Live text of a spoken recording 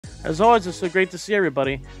As always, it's so great to see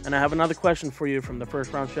everybody, and I have another question for you from the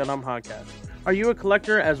First Round Showdown podcast. Are you a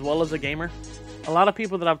collector as well as a gamer? A lot of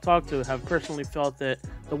people that I've talked to have personally felt that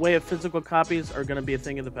the way of physical copies are going to be a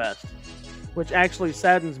thing of the past, which actually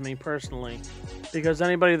saddens me personally, because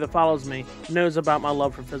anybody that follows me knows about my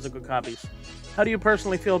love for physical copies. How do you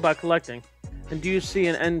personally feel about collecting? And do you see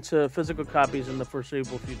an end to physical copies in the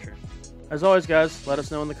foreseeable future? As always, guys, let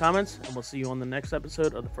us know in the comments, and we'll see you on the next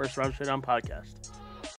episode of the First Round Showdown podcast.